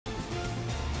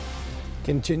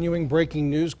Continuing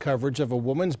breaking news coverage of a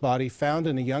woman's body found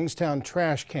in a Youngstown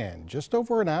trash can just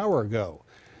over an hour ago.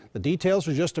 The details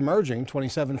are just emerging.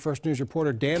 27 First News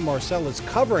reporter Dan Marcel is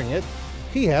covering it.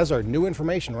 He has our new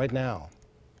information right now.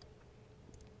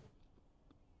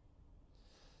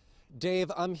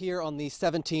 Dave, I'm here on the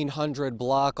 1700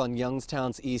 block on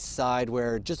Youngstown's east side,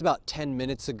 where just about 10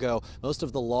 minutes ago, most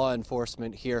of the law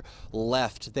enforcement here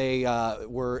left. They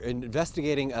were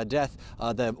investigating a death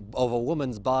of a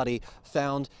woman's body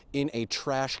found in a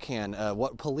trash can.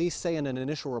 What police say in an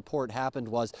initial report happened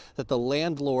was that the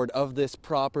landlord of this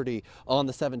property on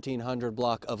the 1700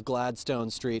 block of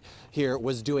Gladstone Street here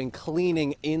was doing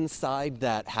cleaning inside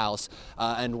that house.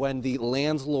 And when the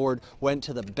landlord went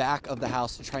to the back of the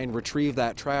house to try and retrieve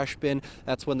that trash bin,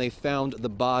 that's when they found the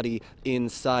body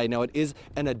inside. Now, it is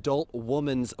an adult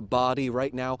woman's body.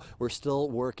 Right now, we're still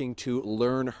working to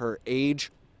learn her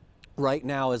age. Right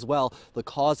now as well, the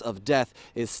cause of death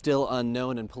is still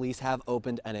unknown, and police have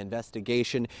opened an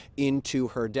investigation into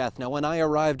her death. Now, when I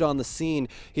arrived on the scene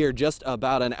here just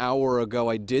about an hour ago,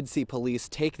 I did see police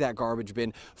take that garbage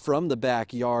bin from the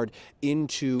backyard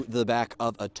into the back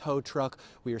of a tow truck.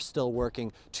 We are still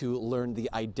working to learn the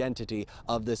identity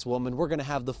of this woman. We're going to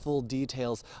have the full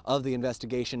details of the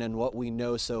investigation and what we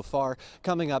know so far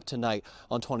coming up tonight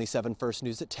on 27 First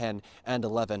News at 10 and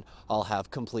 11. I'll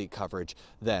have complete coverage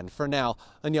then. For now,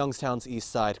 on Youngstown's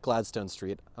east side, Gladstone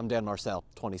Street, I'm Dan Marcel,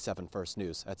 27 First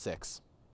News at 6.